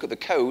someone to look at the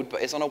code,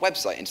 but it's on a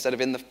website instead of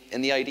in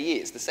the IDE.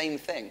 It's the same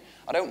thing.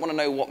 I don't want to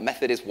know what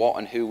method is what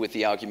and who with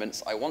the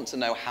arguments. I want to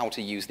know how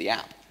to use the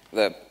app,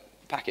 the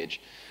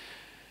package.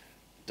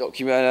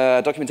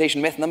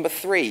 Documentation myth number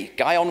three,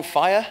 guy on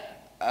fire.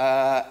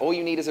 All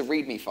you need is a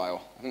README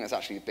file. I think that's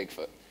actually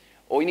Bigfoot.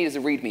 All you need is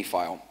a README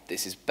file.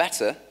 This is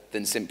better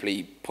than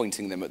simply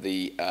pointing them at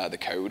the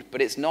code, but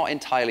it's not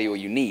entirely all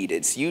you need.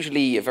 It's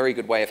usually a very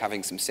good way of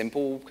having some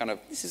simple kind of,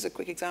 this is a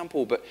quick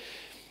example, but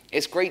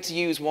it's great to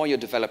use while you're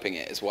developing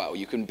it as well.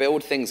 You can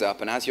build things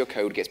up, and as your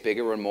code gets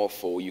bigger and more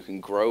full, you can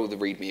grow the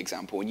README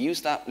example and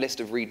use that list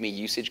of README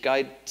usage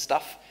guide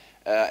stuff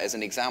as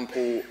an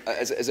example,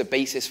 as a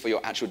basis for your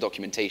actual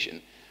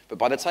documentation. But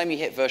by the time you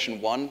hit version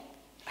 1,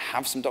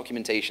 have some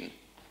documentation.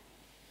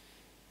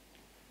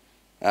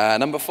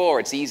 Number 4,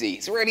 it's easy.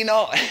 It's really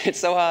not.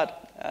 It's so hard.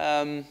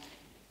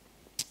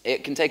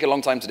 It can take a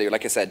long time to do.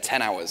 Like I said,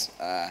 10 hours.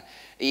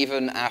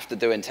 Even after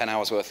doing 10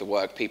 hours worth of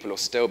work, people will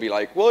still be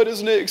like, why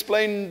doesn't it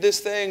explain this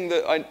thing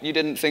that you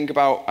didn't think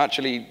about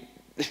actually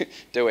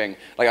doing?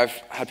 Like, I've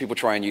had people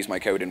try and use my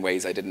code in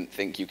ways I didn't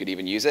think you could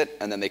even use it,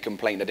 and then they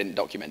complained I didn't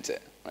document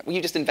it. Like, well,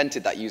 you just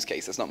invented that use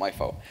case. That's not my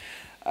fault.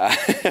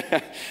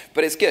 But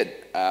it's good.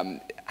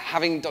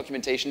 Having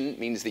documentation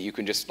means that you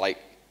can just like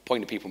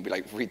point to people and be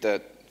like, read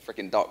the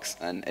freaking docs,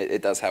 and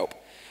it does help.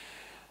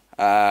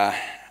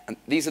 And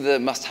these are the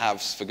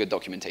must-haves for good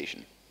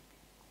documentation.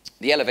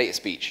 The elevator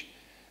speech.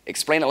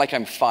 Explain it like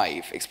I'm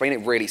 5. Explain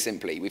it really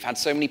simply. We've had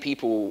so many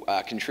people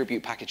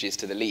contribute packages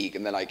to the League,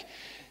 and they're like,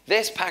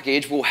 this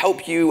package will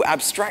help you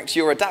abstract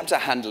your adapter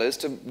handlers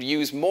to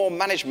use more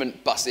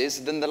management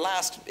buses than the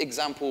last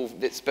example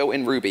that's built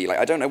in Ruby. Like,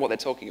 I don't know what they're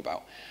talking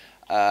about.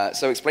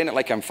 So explain it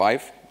like I'm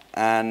 5,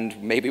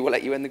 and maybe we'll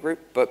let you in the group,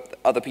 but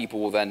other people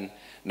will then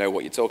know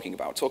what you're talking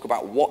about. Talk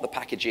about what the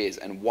package is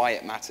and why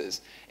it matters.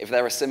 If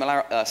there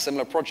are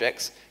similar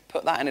projects,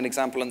 put that in an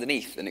example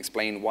underneath and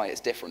explain why it's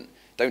different.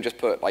 Don't just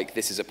put, like,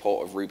 this is a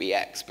port of Ruby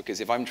X,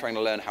 because if I'm trying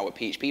to learn how a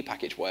PHP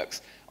package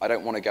works, I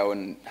don't want to go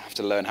and have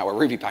to learn how a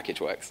Ruby package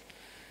works.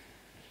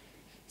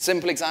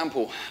 Simple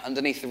example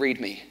underneath the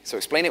README. So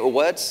explain it with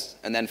words,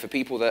 and then for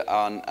people that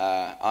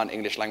aren't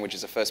English language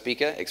as a first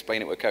speaker,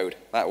 explain it with code.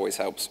 That always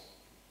helps.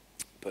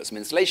 Put some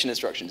installation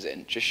instructions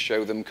in. Just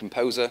show them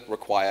composer,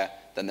 require,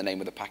 then the name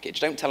of the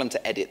package. Don't tell them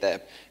to edit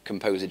their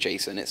composer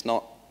JSON. It's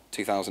not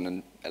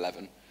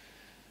 2011.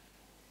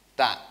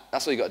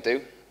 That's all you got to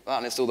do. That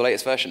and install the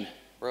latest version.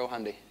 Real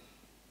handy.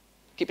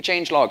 Keep a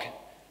change log.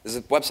 There's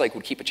a website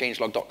called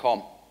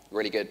keepachangelog.com.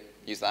 Really good.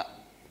 Use that.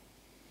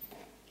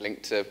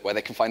 Link to where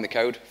they can find the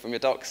code from your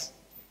docs,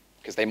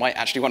 because they might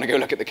actually want to go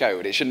look at the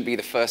code. It shouldn't be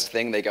the first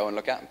thing they go and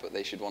look at, but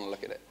they should want to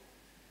look at it.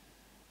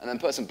 And then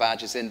put some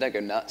badges in. Don't go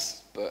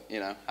nuts, but you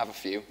know, have a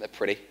few. They're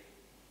pretty.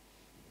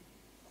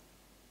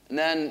 And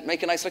then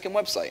make a nice looking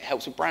website.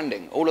 Helps with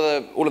branding. All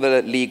of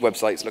the League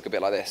websites look a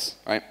bit like this,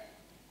 right?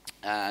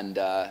 And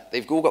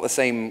they've all got the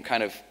same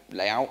kind of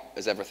layout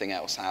as everything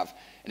else. Have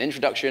an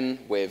introduction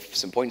with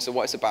some points of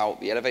what it's about,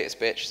 the elevator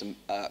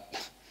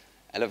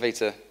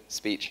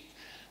speech,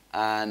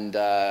 and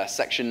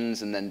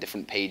sections, and then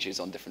different pages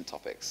on different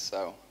topics.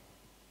 So,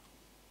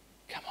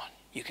 come on,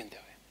 you can do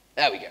it.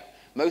 There we go.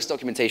 Most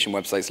documentation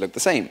websites look the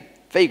same.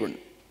 Vagrant,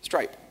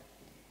 Stripe,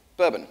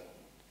 Bourbon,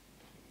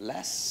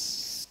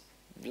 less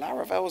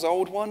Laravel's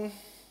old one,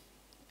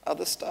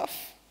 other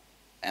stuff,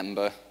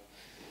 Ember,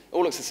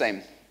 all looks the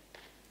same.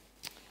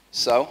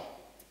 So,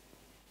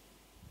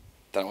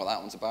 don't know what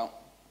that one's about.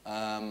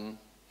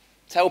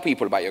 Tell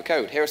people about your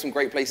code. Here are some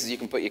great places you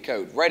can put your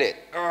code. Reddit,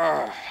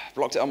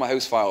 blocked it on my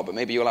host file, but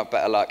maybe you'll have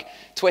better luck.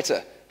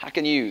 Twitter,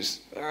 Hacker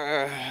News,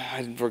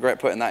 I regret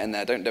putting that in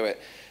there, don't do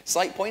it.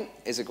 SitePoint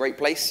is a great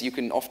place. You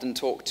can often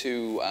talk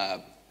to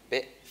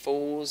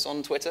Bitfuls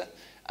on Twitter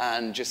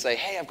and just say,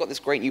 hey, I've got this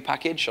great new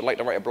package. I'd like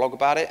to write a blog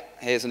about it.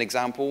 Here's an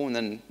example, and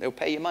then they'll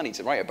pay you money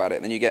to write about it.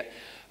 And then you get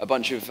a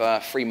bunch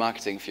of free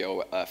marketing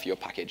for your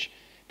package.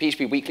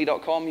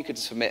 PHPweekly.com, you could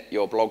submit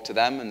your blog to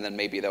them, and then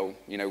maybe they'll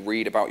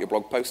read about your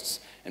blog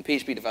posts. And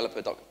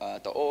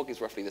phpdeveloper.org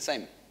is roughly the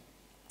same.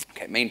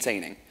 Okay,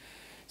 maintaining,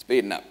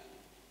 speeding up.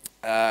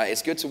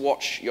 It's good to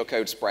watch your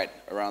code spread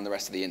around the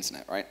rest of the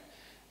internet, right?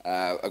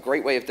 A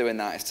great way of doing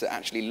that is to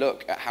actually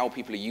look at how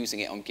people are using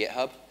it on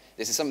GitHub.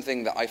 This is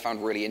something that I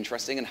found really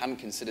interesting and hadn't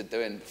considered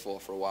doing before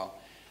for a while.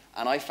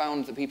 And I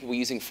found that people were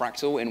using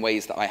Fractal in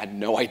ways that I had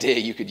no idea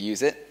you could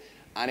use it.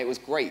 And it was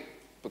great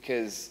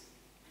because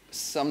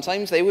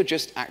sometimes they were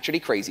just actually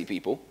crazy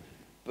people,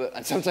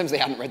 and sometimes they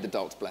hadn't read the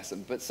docs, bless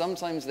them, but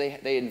sometimes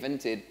they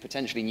invented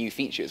potentially new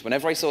features.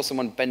 Whenever I saw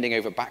someone bending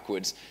over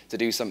backwards to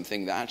do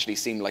something that actually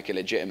seemed like a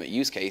legitimate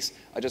use case,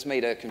 I just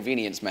made a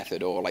convenience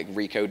method or like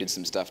recoded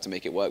some stuff to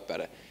make it work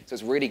better. So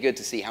it's really good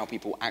to see how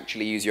people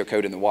actually use your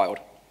code in the wild.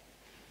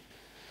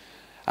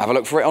 Have a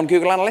look for it on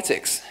Google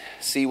Analytics.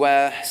 See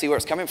where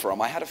it's coming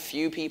from. I had a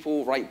few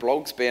people write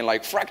blogs being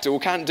like, Fractal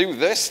can't do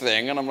this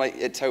thing. And I'm like,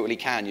 it totally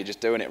can. You're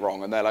just doing it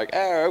wrong. And they're like,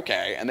 oh,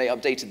 OK. And they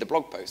updated the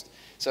blog post.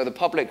 So the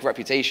public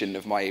reputation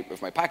of my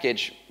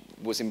package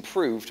was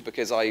improved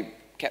because I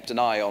kept an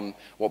eye on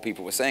what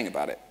people were saying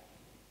about it.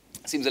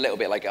 It seems a little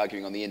bit like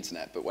arguing on the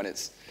internet, but when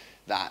it's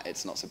that,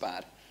 it's not so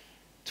bad.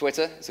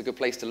 Twitter is a good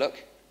place to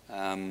look.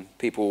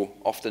 People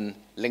often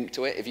link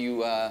to it. If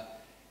you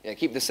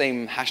keep the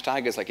same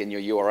hashtag as like in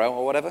your URL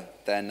or whatever,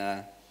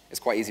 then it's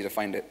quite easy to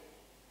find it.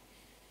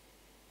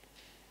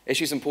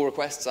 Issues and pull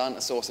requests aren't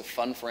a source of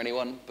fun for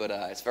anyone, but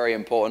it's very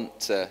important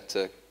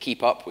to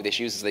keep up with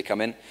issues as they come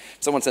in. If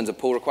someone sends a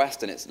pull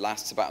request and it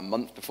lasts about a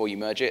month before you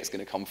merge it, it's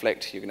going to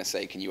conflict. You're going to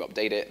say, can you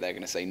update it? They're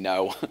going to say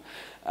no.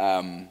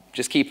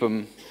 Just keep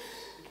them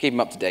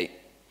up to date.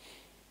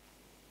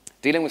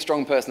 Dealing with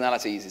strong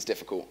personalities is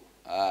difficult.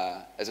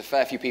 There's a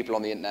fair few people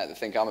on the internet that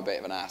think I'm a bit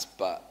of an ass,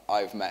 but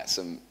I've met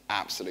some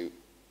absolute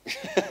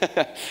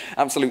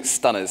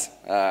stunners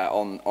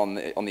on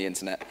the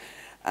internet.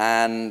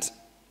 And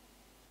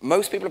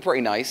most people are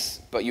pretty nice,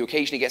 but you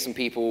occasionally get some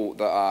people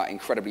that are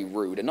incredibly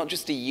rude, and not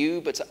just to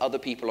you, but to other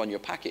people on your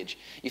package.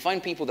 You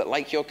find people that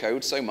like your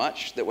code so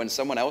much that when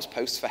someone else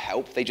posts for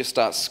help, they just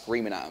start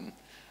screaming at them.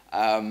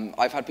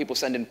 I've had people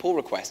send in pull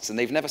requests, and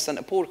they've never sent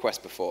a pull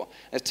request before.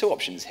 There's two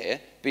options here.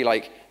 Be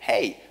like,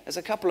 hey, there's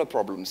a couple of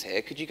problems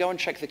here. Could you go and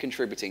check the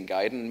contributing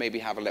guide and maybe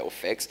have a little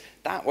fix?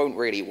 That won't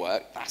really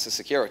work. That's a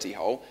security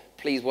hole.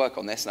 Please work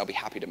on this, and I'll be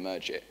happy to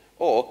merge it.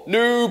 Or,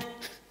 noob!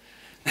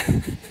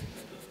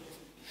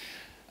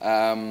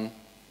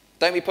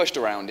 Don't be pushed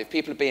around. If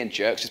people are being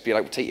jerks, just be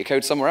like, well, take your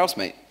code somewhere else,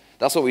 mate.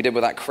 That's what we did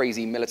with that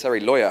crazy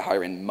military lawyer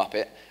hiring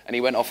muppet, and he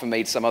went off and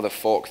made some other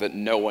fork that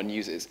no one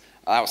uses.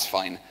 That was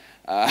fine.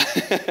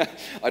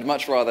 I'd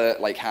much rather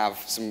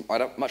have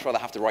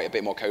to write a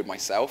bit more code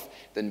myself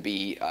than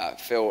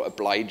feel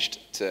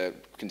obliged to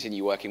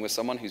continue working with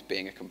someone who's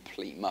being a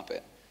complete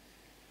muppet.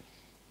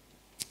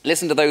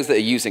 Listen to those that are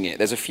using it.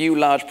 There's a few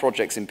large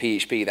projects in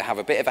PHP that have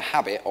a bit of a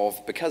habit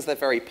of, because they're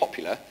very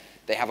popular,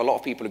 they have a lot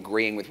of people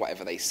agreeing with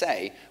whatever they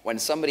say. When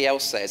somebody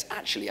else says,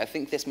 actually, I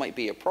think this might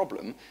be a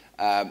problem,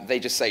 they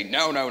just say,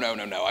 no, no, no,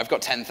 no, no. I've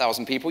got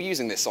 10,000 people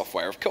using this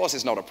software. Of course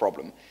it's not a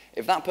problem.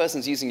 If that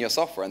person's using your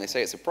software and they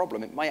say it's a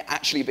problem, it might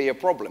actually be a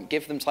problem.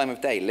 Give them time of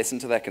day. Listen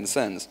to their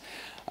concerns.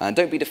 And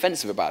don't be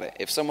defensive about it.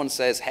 If someone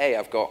says, hey,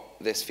 I've got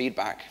this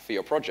feedback for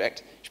your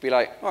project, you should be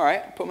like, all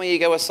right, put my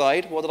ego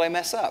aside. What did I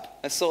mess up?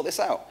 Let's sort this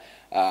out.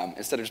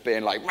 Instead of just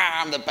being like,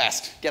 I'm the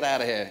best. Get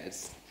out of here.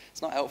 It's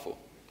not helpful.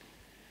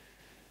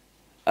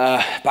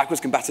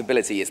 Backwards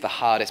compatibility is the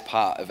hardest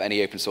part of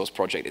any open source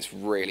project. It's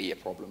really a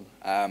problem.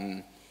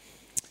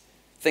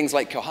 Things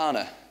like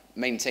Kohana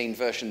maintained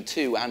version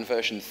 2 and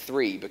version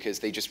 3 because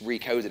they just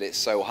recoded it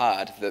so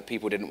hard that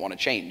people didn't want to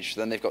change.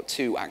 Then they've got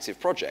 2 active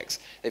projects.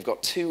 They've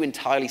got 2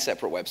 entirely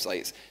separate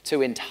websites,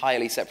 2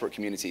 entirely separate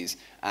communities,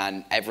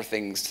 and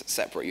everything's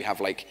separate. You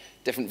have like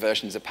different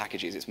versions of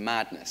packages. It's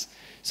madness.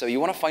 So you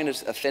want to find a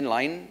thin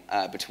line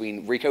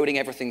between recoding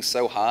everything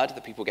so hard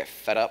that people get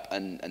fed up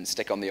and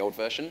stick on the old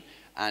version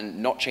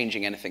and not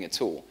changing anything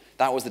at all.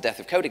 That was the death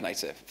of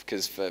CodeIgniter,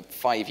 because for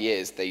 5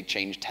 years they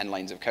changed 10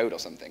 lines of code or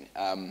something.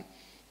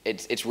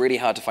 It's really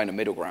hard to find a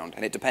middle ground,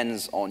 and it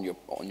depends on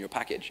your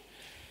package.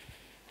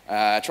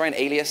 Try and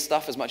alias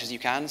stuff as much as you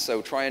can,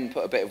 so try and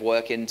put a bit of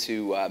work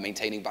into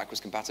maintaining backwards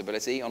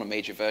compatibility on a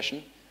major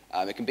version.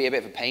 It can be a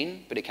bit of a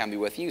pain, but it can be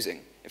worth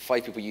using. If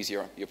 5 people use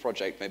your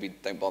project, maybe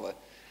don't bother.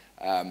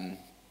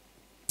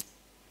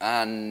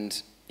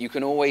 And you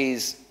can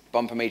always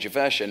bump a major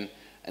version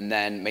and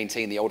then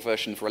maintain the old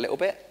version for a little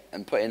bit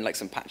and put in like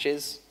some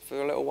patches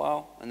for a little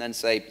while and then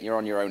say, you're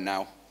on your own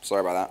now.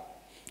 Sorry about that.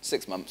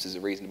 6 months is a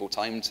reasonable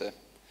time to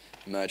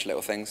merge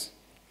little things.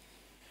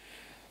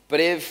 But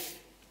if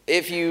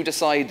you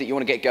decide that you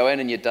want to get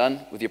going and you're done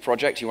with your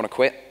project, you want to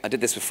quit, I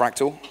did this with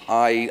Fractal.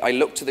 I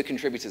looked to the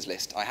contributors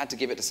list. I had to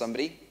give it to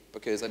somebody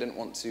because I didn't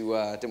want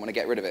to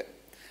get rid of it.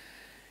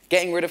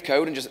 Getting rid of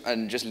code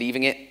and just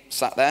leaving it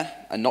sat there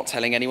and not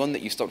telling anyone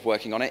that you stopped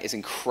working on it is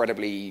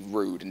incredibly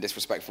rude and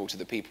disrespectful to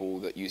the people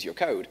that use your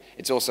code.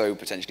 It's also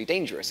potentially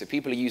dangerous. If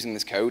people are using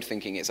this code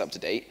thinking it's up to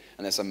date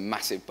and there's some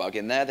massive bug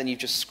in there, then you've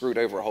just screwed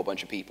over a whole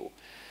bunch of people.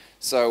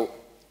 So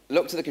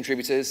look to the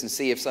contributors and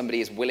see if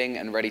somebody is willing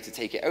and ready to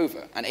take it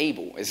over. And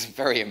able is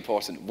very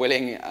important.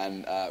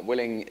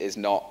 Willing is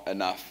not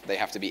enough. They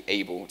have to be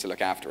able to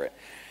look after it.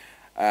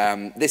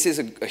 This is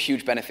a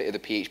huge benefit of the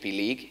PHP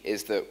League,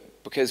 is that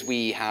because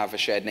we have a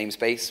shared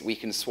namespace, we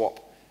can swap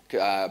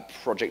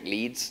project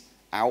leads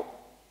out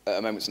at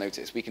a moment's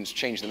notice. We can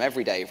change them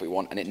every day if we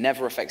want, and it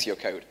never affects your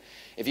code.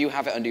 If you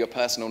have it under your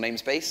personal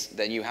namespace,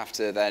 then you have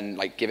to then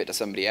give it to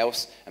somebody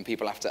else, and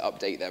people have to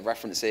update their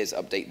references,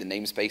 update the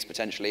namespace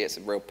potentially. It's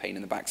a real pain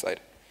in the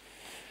backside.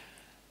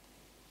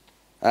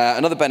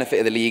 Another benefit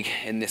of the league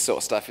in this sort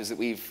of stuff is that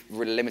we've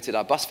really limited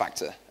our bus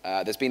factor.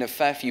 There's been a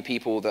fair few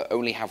people that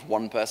only have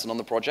one person on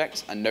the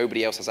project, and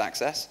nobody else has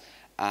access.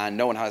 And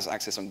no one has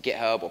access on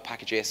GitHub or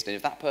Packagist, and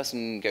if that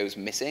person goes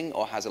missing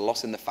or has a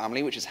loss in the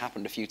family, which has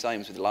happened a few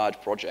times with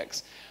large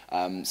projects,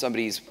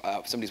 somebody's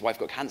wife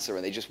got cancer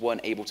and they just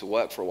weren't able to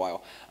work for a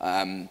while,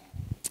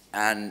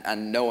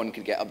 and no one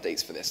could get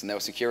updates for this, and there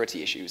were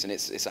security issues, and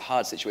it's a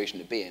hard situation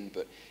to be in,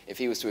 but if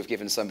he was to have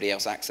given somebody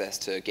else access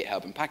to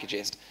GitHub and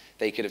Packagist,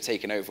 they could have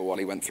taken over while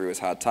he went through his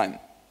hard time.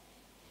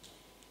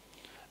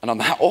 And on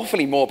that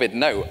awfully morbid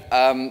note,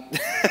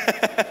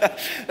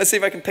 let's see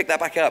if I can pick that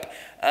back up.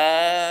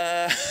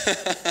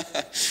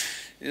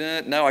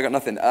 No, I got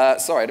nothing.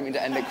 Sorry, I didn't mean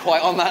to end it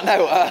quite on that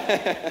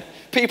note.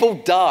 People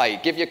die.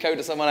 Give your code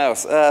to someone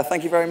else.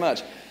 Thank you very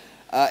much.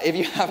 If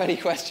you have any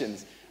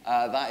questions,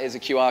 that is a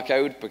QR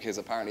code, because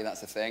apparently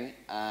that's a thing.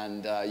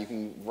 And you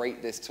can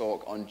rate this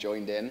talk on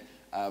Joined In.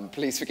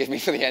 Please forgive me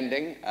for the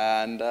ending,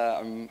 and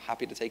I'm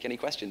happy to take any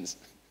questions.